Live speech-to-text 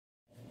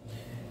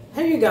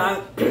Hey you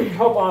guys,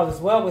 hope all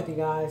is well with you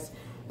guys.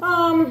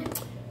 I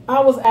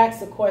was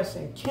asked a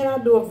question, can I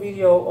do a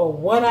video of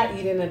what I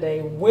eat in a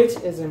day, which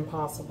is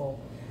impossible,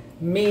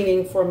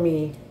 meaning for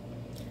me,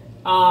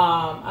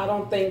 I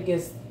don't think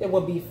it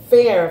would be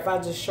fair if I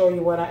just show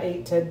you what I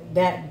ate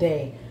that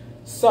day.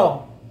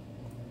 So,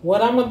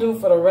 what I'm going to do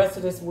for the rest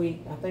of this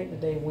week, I think the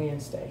day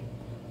Wednesday,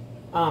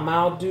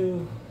 I'll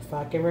do, if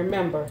I can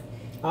remember,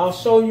 I'll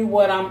show you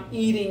what I'm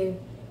eating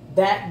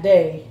that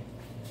day.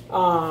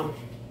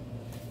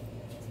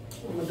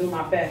 I'm going to do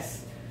my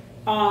best.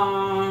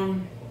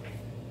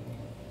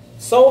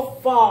 So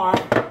far,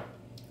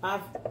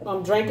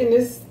 I'm drinking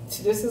this.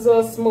 This is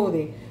a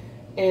smoothie.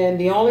 And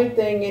the only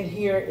thing in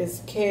here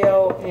is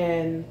kale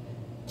and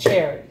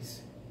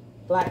cherries.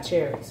 Black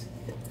cherries.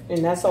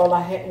 And that's all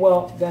I had.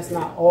 Well, that's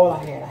not all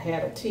I had. I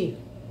had a tea.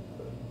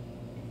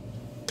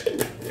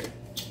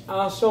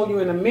 I'll show you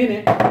in a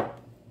minute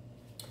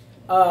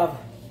of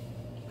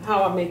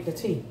how I make the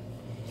tea.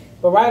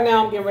 But right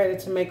now, I'm getting ready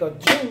to make a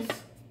juice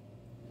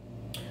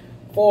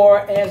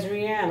for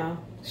Adriana.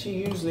 She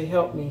usually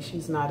helped me.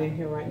 She's not in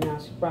here right now.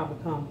 She'll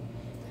probably come.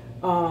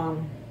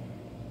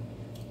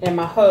 And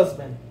my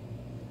husband.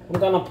 I'm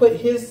going to put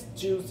his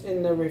juice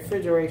in the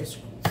refrigerator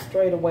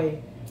straight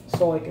away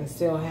so it can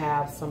still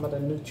have some of the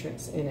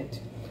nutrients in it.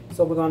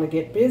 So we're going to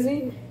get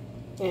busy.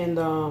 And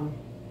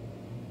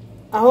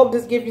I hope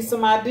this gives you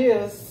some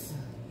ideas.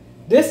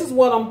 This is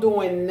what I'm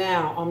doing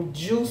now. I'm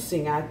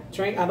juicing.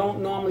 I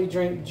don't normally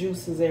drink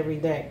juices every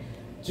day.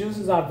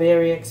 Juices are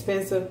very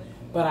expensive.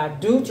 But I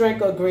do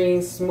drink a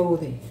green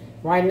smoothie.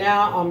 Right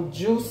now, I'm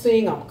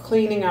juicing. I'm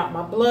cleaning out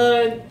my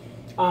blood.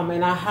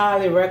 And I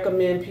highly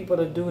recommend people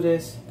to do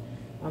this.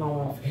 I don't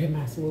want to forget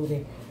my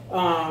smoothie.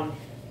 On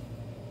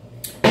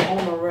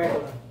a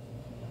regular.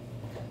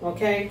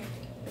 Okay?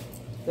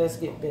 Let's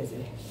get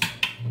busy.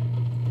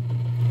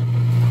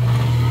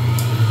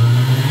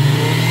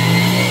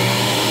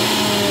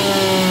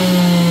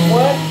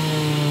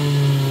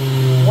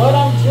 What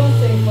I'm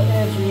juicing for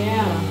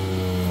Adriana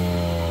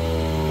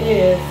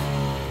is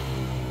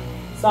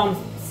some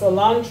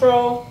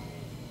cilantro.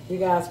 You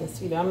guys can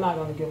see that. I'm not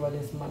going to give her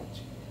this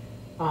much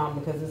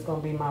because it's going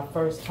to be my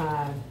first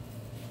time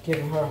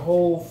giving her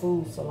whole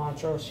food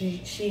cilantro.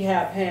 She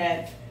have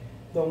had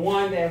the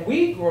one that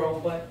we grow,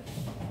 but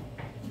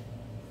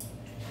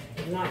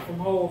not from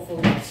Whole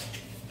Foods.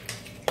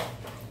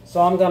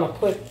 So I'm going to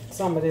put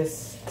some of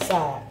this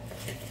aside.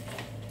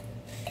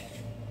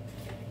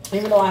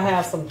 Even though I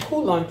have some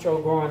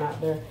culantro growing out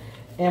there.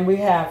 And we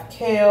have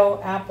kale,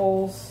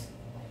 apples.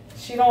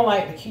 She don't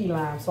like the key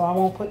lime, so I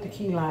won't put the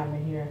key lime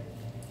in here.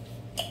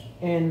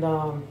 And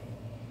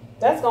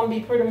that's going to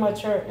be pretty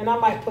much her. And I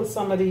might put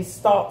some of these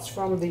stalks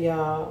from the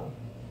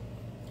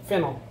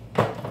fennel.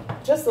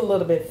 Just a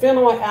little bit.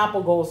 Fennel and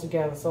apple goes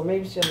together, so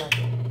maybe she'll like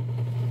it.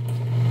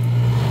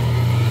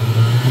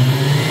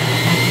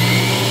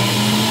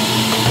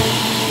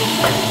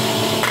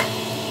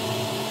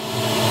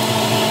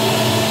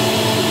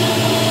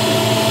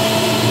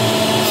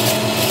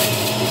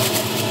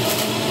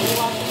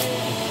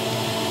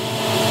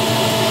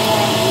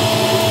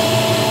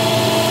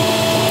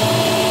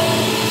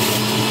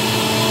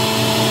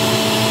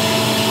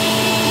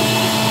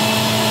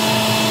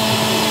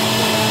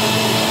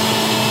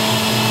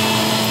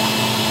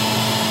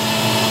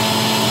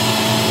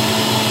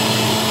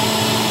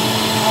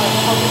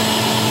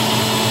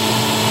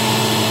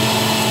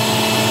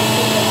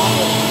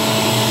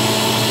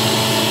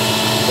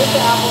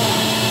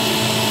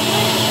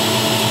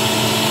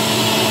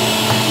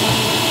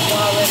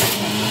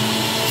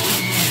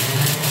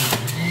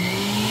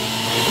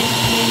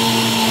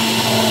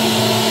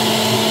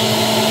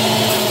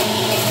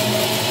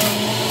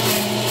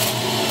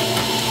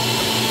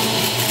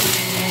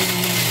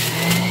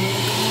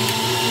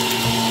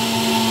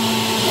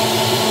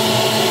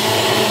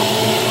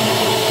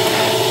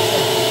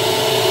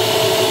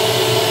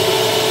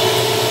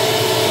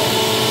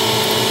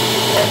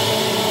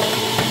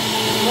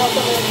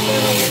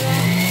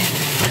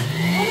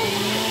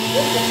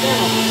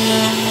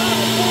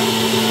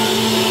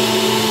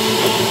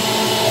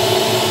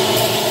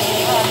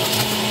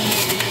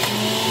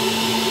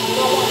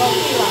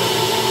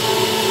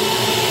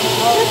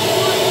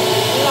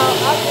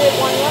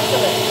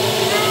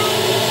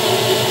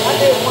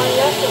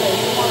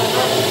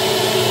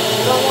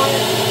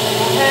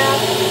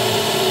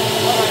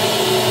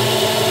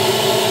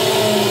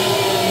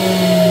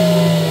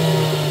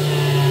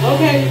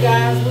 Okay, you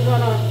guys, we're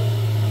gonna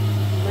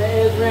let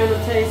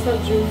Adriana taste her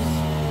juice.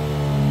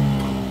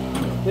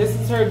 This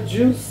is her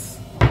juice,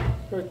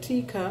 her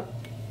teacup.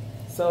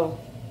 So,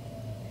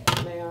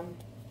 now,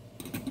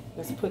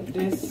 let's put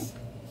this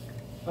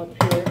up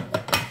here.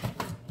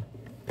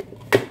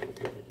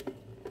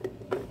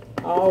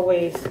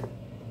 Always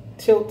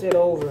tilt it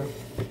over,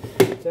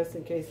 just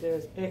in case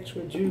there's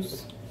extra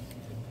juice.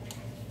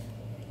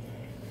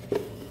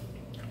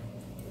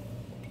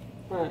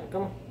 Alright,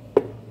 come on.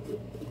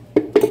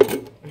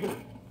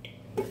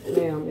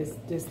 Ma'am, it's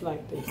just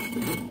like this.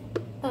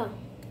 Oh.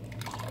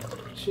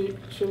 Should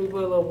we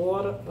put a little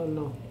water or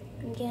no?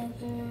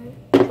 together.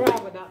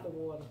 Try without the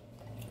water.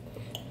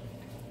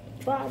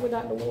 Try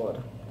without the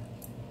water.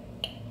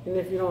 And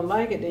if you don't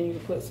like it, then you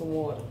can put some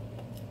water.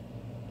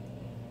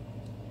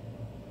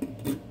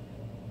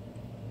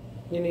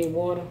 You need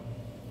water?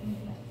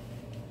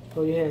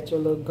 Oh, you had your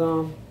little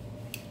gum.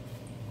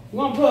 I'm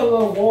gonna put a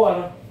little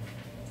water.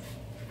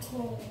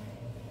 Cool.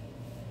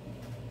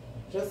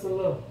 Just a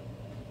little.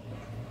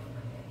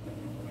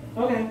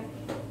 Okay.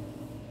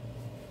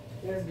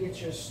 Let's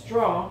get your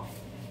straw.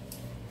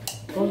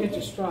 Go get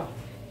your straw.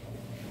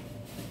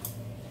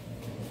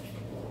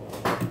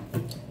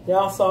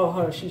 Y'all saw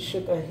her. She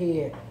shook her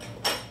head.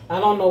 I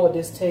don't know what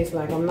this tastes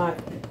like. I'm not.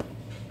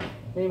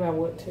 Maybe I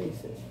would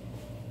taste it.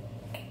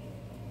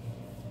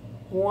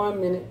 1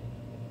 minute.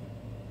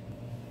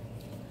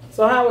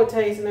 So how it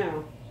tastes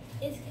now?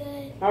 It's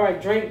good. All right,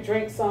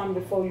 drink some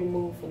before you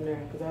move from there,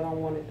 because I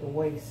don't want it to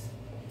waste.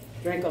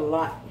 Drink a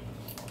lot.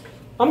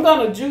 I'm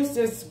gonna juice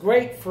this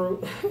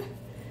grapefruit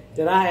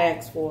that I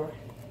asked for,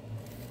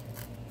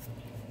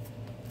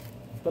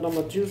 but I'm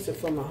gonna juice it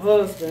for my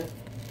husband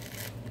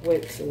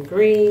with some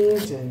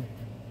greens, and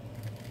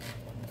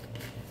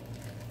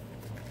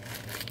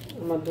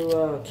I'm gonna do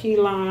a key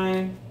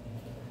lime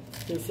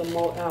and some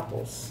more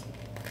apples.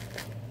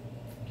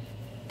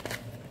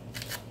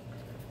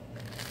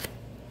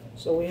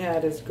 So we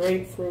have this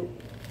grapefruit,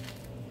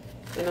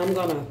 and I'm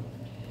gonna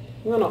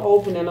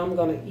open it. I'm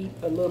gonna eat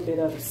a little bit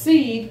of the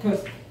seed,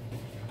 because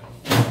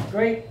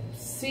grape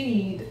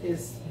seed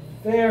is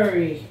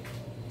very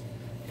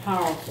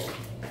powerful.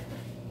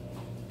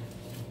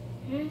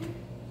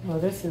 Oh,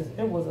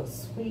 it was a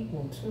sweet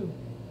one too.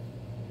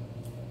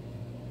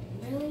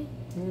 Really?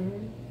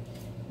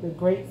 The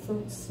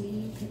grapefruit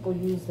seed, people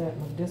use that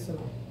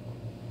medicinal.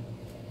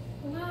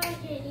 No, I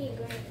can't eat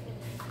grapefruit.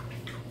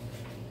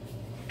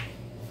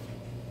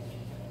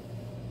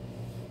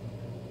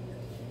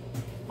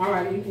 All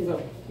right, you can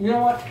go. You know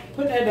what?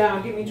 Put that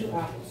down. Give me 2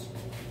 apples,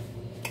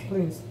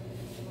 please.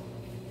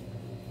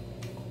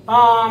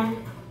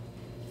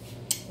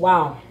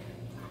 Wow.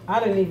 I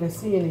didn't even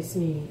see any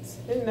seeds.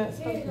 Isn't that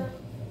Here you something?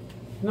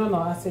 go. No,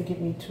 I said give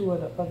me 2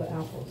 of the other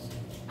apples.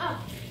 Oh.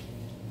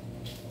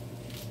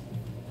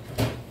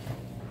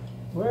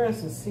 Where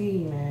is the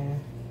seed,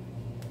 man?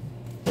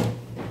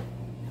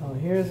 Oh,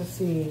 here's the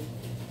seed.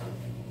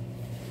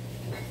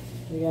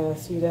 You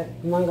guys see that?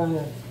 I'm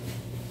gonna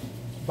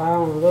bite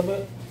on a little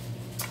bit.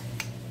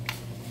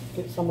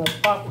 Get some of the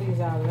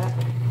properties out of that.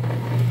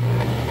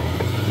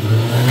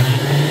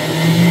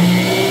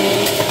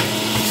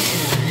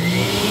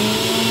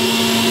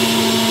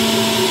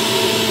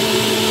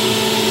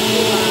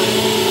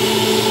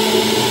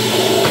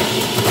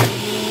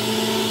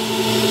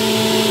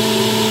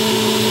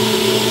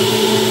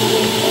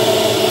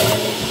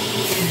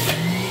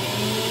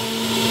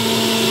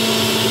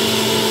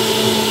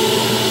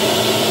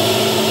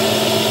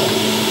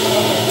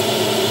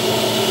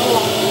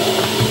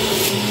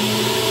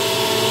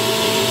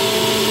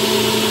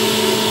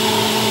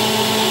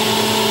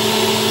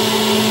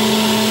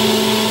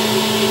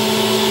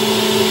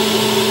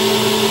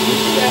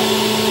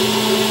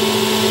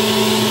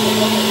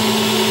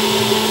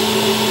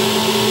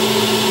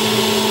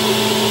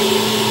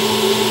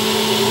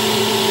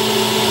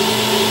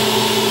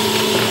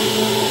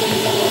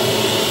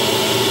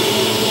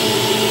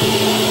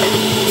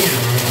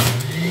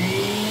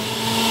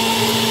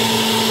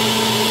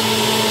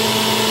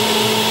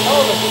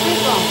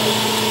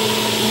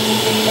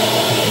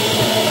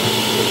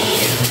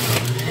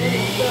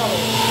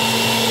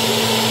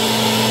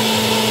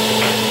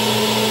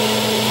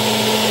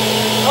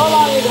 Hold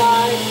on, you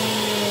guys.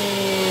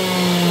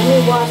 Let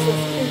me wash this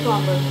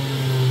cucumber.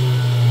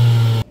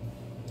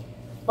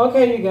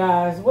 Okay, you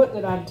guys, what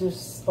did I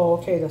just? Oh,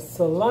 okay, the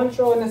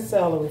cilantro and the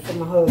celery for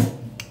my husband.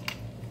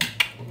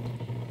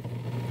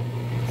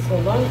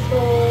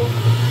 Cilantro.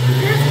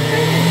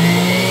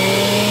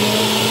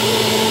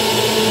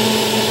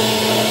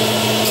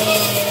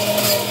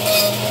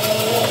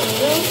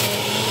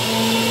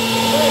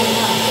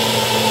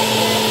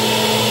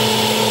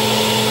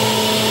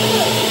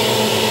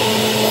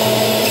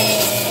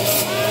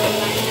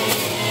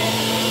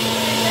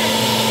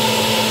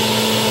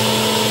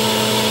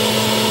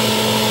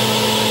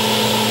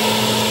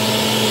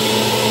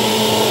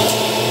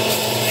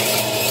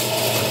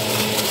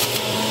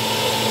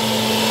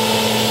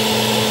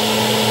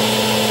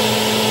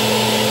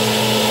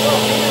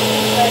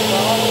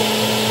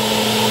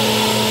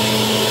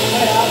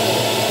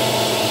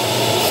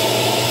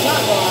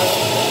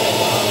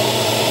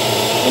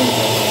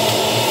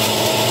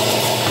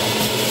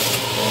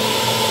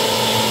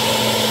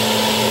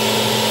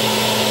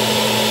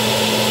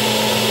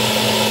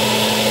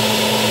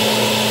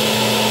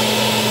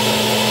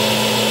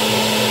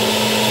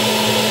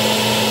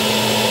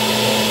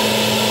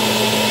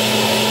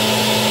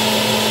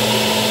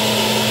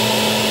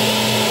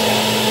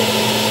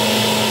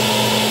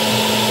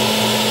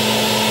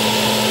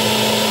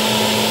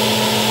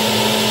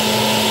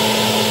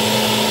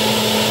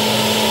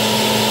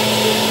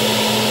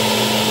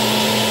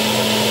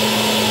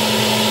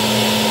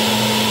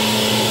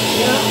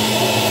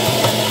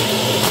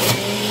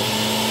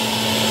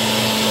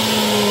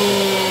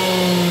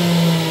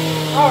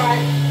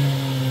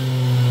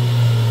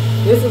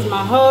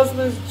 my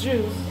husband's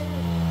juice.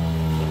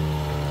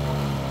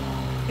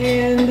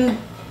 And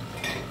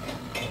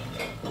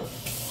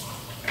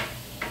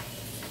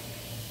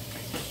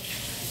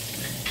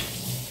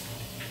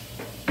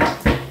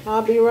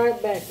I'll be right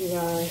back, you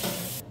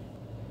guys.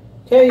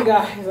 Okay, you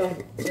guys,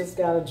 I just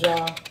got a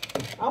jar.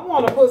 I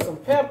want to put some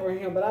pepper in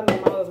here, but I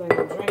know my husband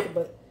ain't gonna drink it.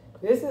 But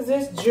this is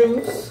his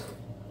juice.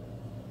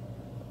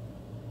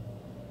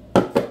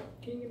 Can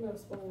you give me a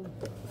spoon?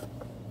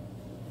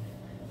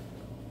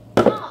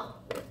 Oh.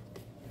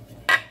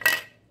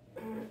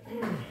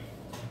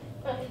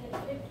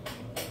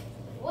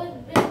 What's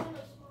big one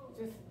or small?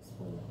 Just a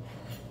spoon.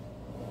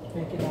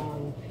 Thank you,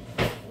 darling.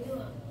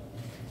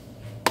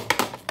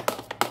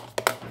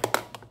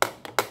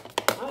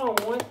 I don't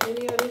want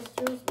any of this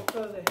juice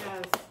because it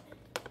has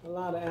a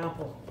lot of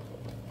apple.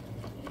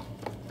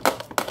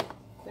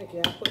 Thank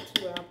you. I put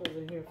 2 apples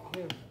in here for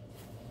him.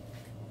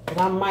 But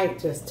I might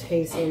just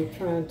taste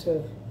it. I'm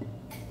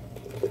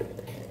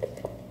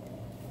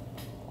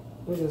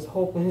just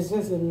hoping it's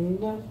just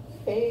enough.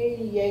 Hey,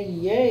 yay,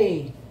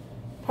 yay.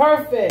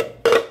 Perfect.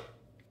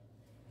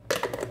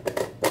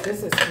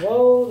 This is,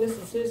 whoa, this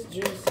is his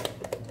juice.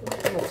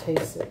 I'm going to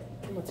taste it.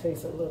 I'm going to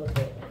taste it a little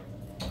bit.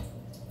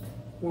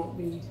 Won't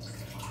be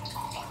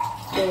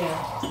there.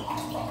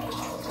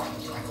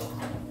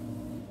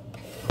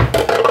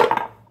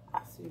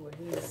 Let's see what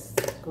he's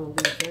going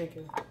to be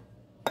drinking.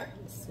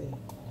 Let's see.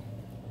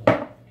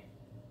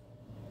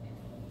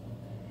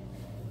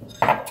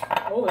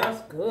 Oh,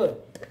 that's good.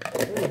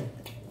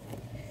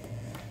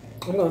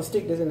 I'm going to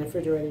stick this in the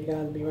refrigerator, you guys.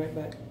 I'll be right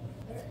back.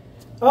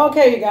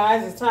 Okay, you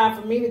guys, it's time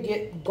for me to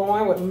get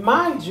going with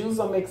my juice.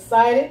 I'm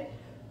excited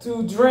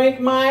to drink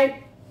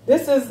my,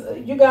 this is,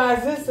 you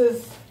guys, this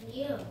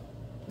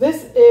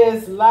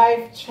is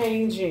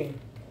life-changing.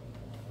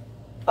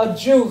 A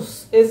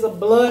juice is a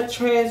blood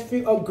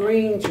transfusion, a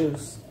green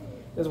juice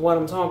is what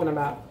I'm talking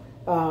about.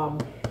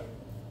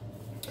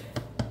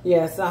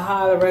 Yes, I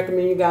highly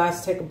recommend you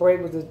guys take a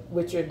break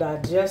with your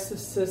digestive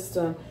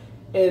system.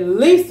 At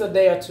least a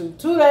day or 2.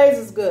 2 days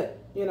is good,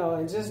 you know,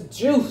 and just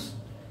juice.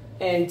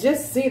 And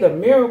just see the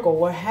miracle,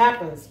 what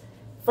happens.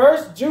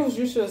 First juice,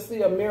 you should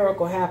see a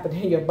miracle happen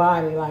in your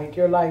body. Like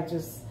your life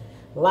just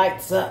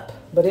lights up.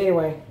 But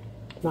anyway,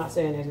 not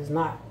saying it is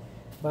not.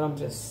 But I'm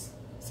just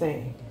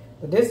saying.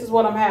 But this is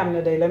what I'm having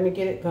today. Let me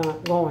get it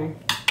going.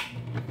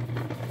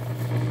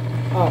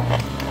 Oh,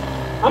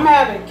 I'm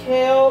having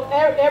kale,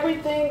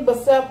 everything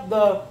except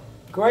the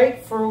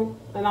grapefruit.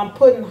 And I'm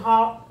putting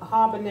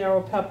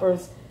habanero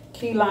peppers,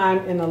 key lime,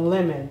 and a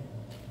lemon.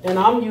 And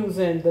I'm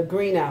using the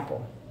green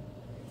apple.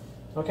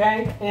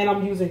 Okay, and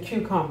I'm using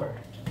cucumber.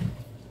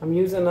 I'm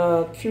using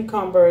a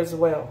cucumber as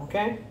well,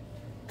 okay?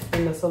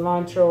 And the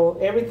cilantro,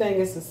 everything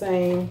is the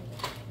same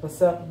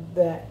except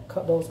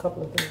those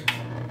couple of things.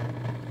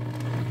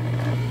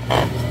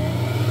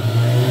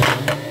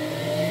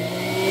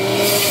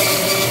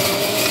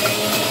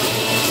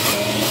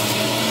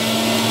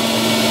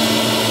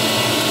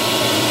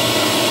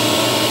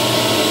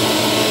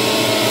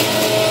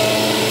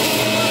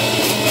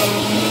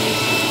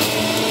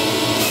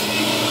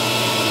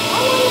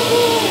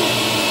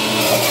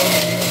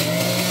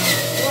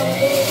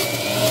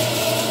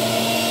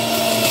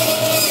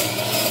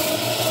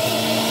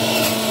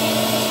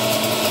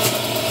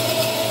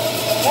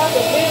 That's a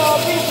big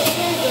old piece of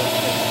ginger.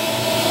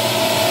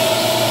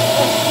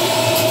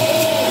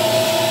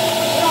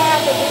 You don't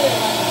have to do it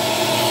like that.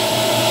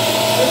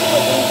 Just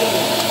put ginger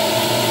in.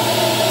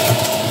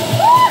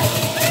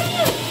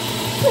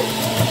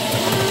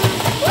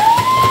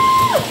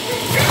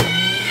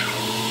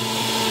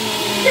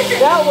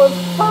 That was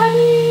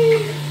funny.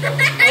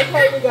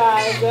 Okay, you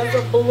guys, that's a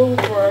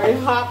blooper. It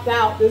hopped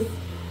out. This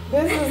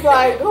is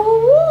like,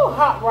 ooh,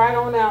 hop right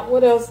on out.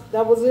 What else?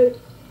 That was it.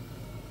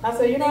 I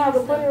said, you don't have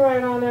to put it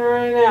right on there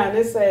right now. And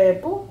it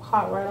said, boop,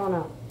 hop right on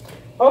out.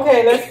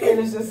 Okay, let's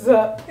finish this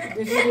up. Did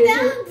you get it?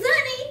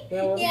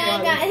 That was funny. Yeah,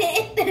 I got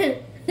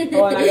it.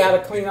 Oh, and I got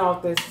to clean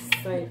off this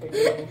sink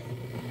again.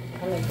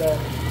 I need that.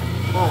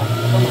 All right,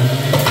 come on.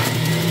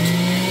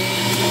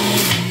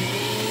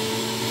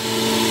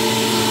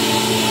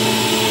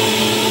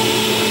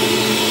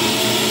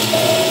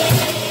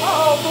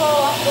 Uh-oh, Flo,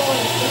 I'm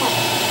going. Come on.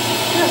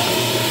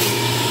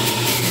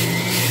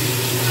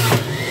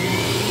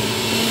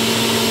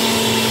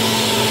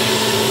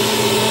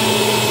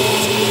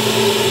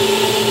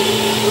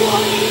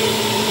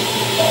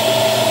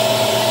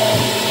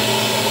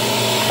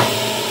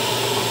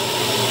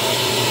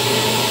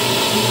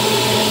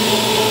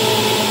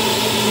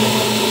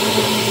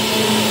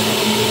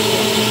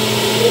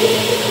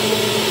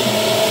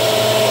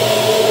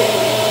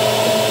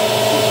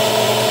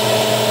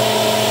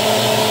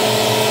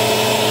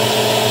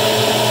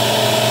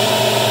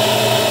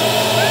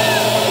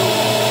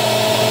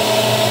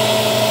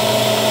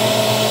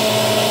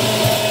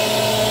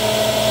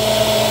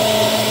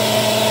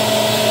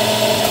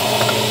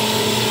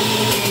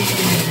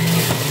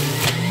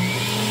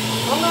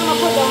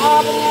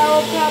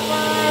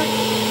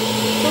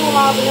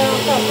 Habanero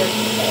peppers.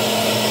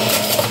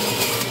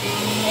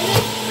 And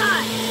it's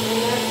hot. And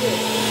that's it.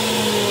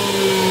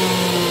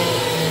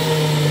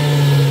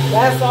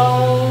 That's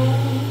all.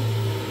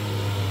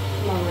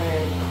 Come on,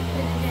 Ray.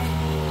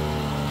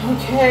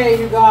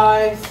 Okay, you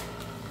guys.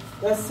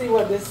 Let's see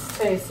what this is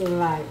tasting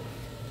like.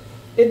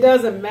 It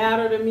doesn't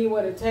matter to me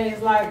what it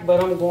tastes like,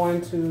 but I'm going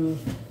to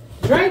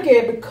drink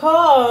it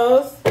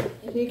because...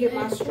 Can you get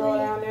my straw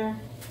down there?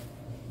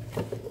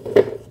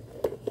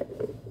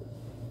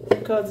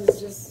 Because it's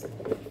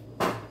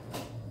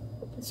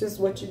just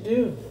what you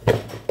do.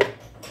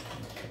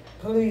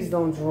 Please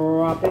don't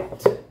drop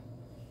it.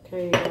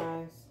 Okay, you guys.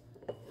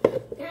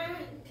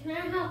 Can I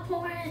help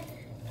pour it?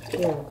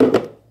 Yeah.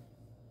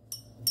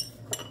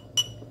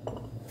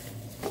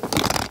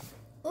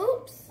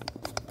 Oops.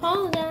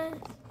 Apologize.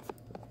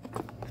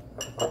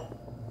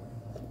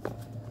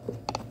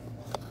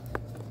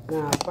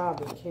 Nah, I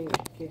probably can't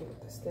get it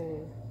with the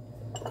stand.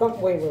 Come,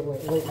 wait. Don't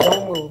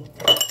move.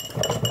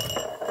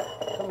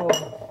 Come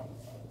over.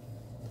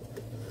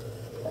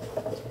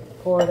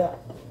 Pour it up.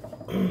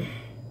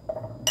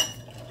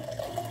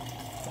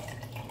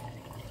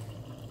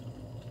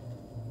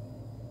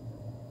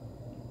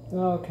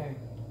 Okay.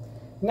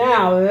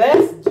 Now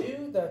let's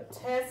do the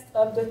test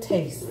of the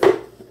taste.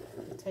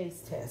 The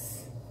taste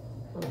test.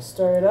 I'm gonna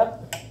stir it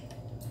up.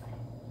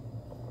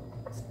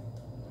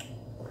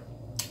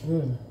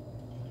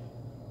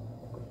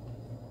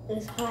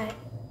 It's hot.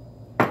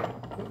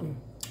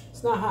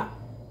 It's not hot.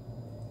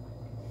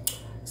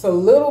 It's a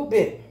little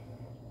bit.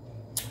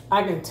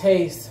 I can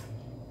taste.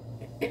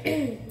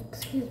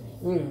 Excuse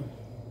me.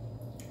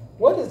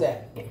 What is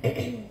that?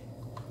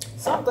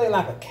 Something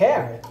like a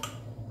carrot.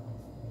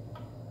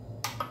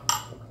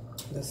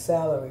 The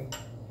celery.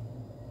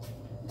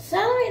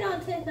 Celery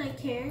don't taste like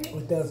carrot.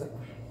 It doesn't.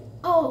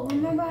 Oh,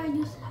 remember I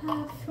used to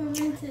have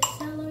fermented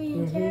celery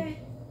and carrot?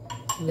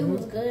 It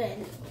was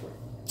good.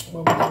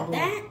 What we gonna do?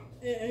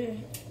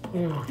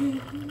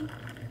 That?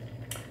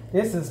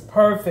 This is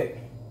perfect.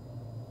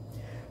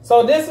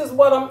 So this is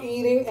what I'm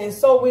eating, and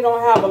so we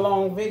don't have a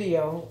long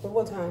video.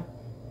 What time?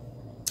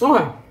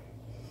 Okay.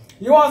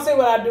 You want to see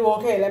what I do?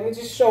 Okay, let me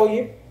just show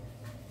you.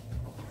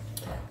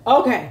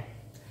 Okay.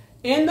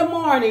 In the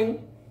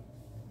morning,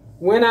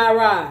 when I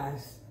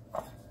rise,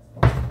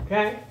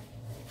 okay?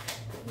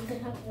 With the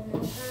help of the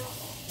Most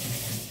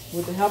High.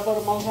 With the help of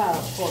the Most High,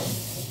 of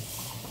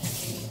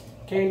course.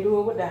 Can't do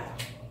it without.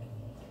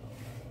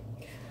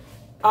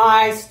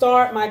 I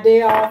start my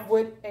day off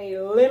with a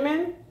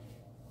lemon,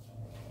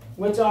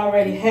 which I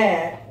already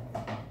had.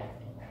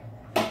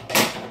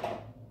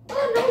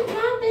 Oh, don't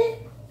drop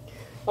it.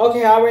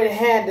 Okay, I already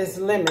had this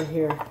lemon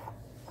here.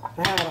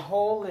 I had a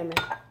whole lemon.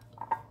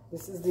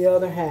 This is the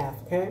other half,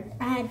 okay?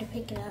 I had to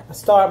pick it up. I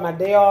start my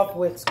day off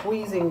with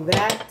squeezing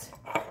that.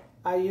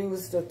 I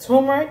use the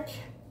turmeric.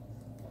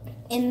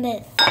 In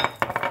this.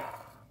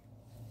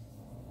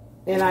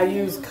 And I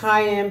use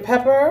cayenne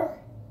pepper.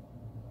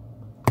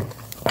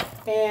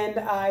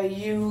 And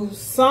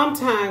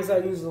sometimes I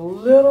use a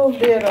little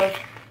bit of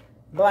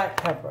black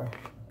pepper.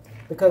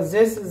 Because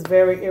this is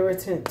very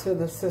irritant to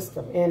the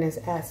system and it's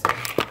acid.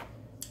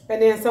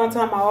 And then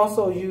sometimes I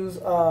also use,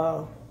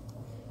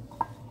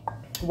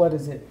 what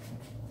is it?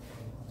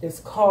 It's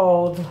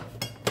called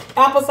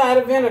apple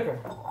cider vinegar.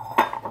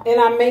 And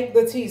I make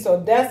the tea. So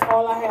that's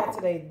all I had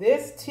today.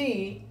 This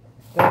tea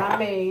that I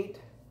made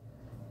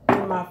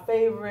in my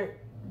favorite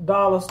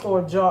dollar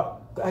store jar.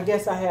 I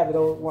guess I have it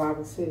over where I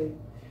was sitting.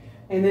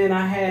 And then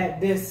I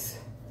had this.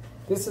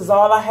 This is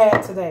all I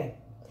had today.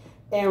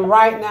 And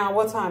right now,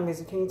 what time is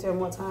it? Can you tell me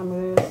what time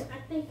it is? I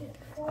think it's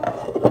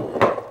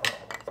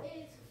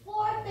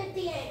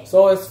 4:58.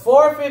 So it's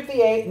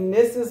 4:58, and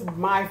this is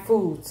my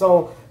food.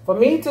 So for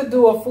me to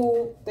do a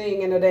food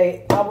thing in a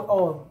day,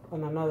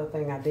 and another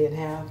thing I did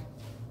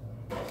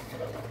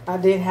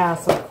have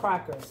some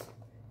crackers.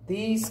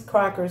 These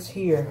crackers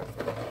here,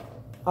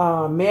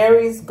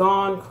 Mary's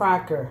Gone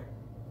cracker,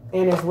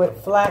 and it's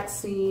with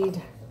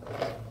flaxseed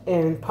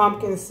and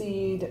pumpkin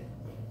seed,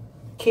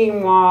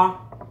 quinoa,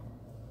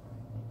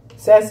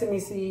 sesame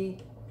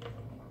seed,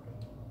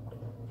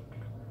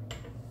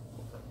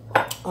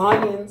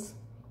 onions,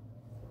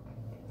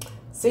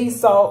 sea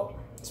salt,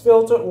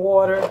 filtered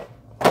water,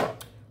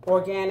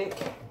 organic.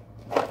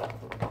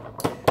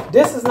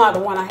 This is not the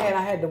one I had.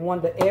 I had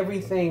the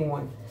everything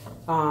one.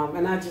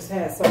 And I just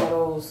had some of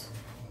those,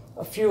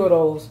 a few of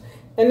those.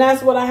 And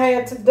that's what I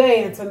had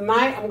today. And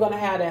tonight I'm going to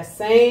have that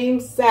same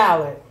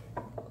salad.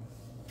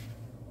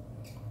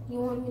 You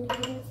want me to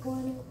get it for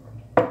you?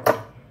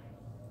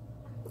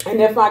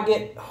 And if I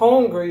get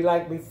hungry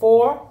like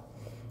before,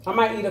 I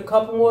might eat a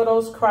couple more of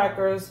those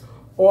crackers.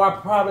 Or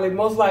I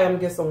most likely I'm going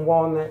to get some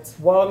walnuts.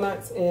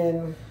 Walnuts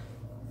and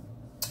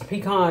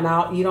pecan.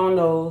 I'll eat on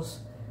those.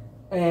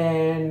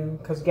 And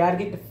because you got to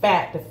get the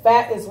fat. The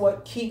fat is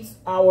what keeps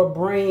our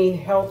brain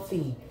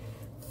healthy.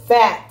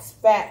 Fats,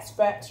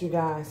 you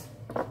guys.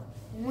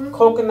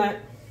 Coconut.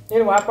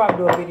 Anyway, I'll probably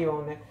do a video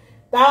on that.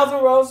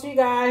 1,000 Roses, you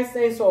guys.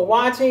 Thanks for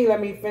watching. Let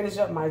me finish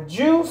up my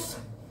juice.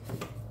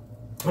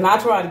 And I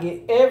try to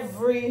get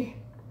every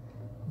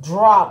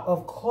drop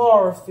of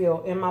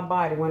chlorophyll in my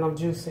body when I'm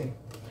juicing.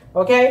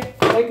 Okay?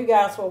 Thank you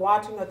guys for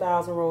watching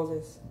 1,000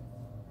 Roses.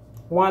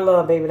 One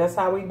love, baby. That's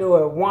how we do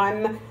it.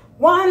 One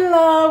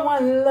love,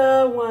 one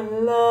love,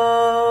 one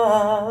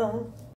love.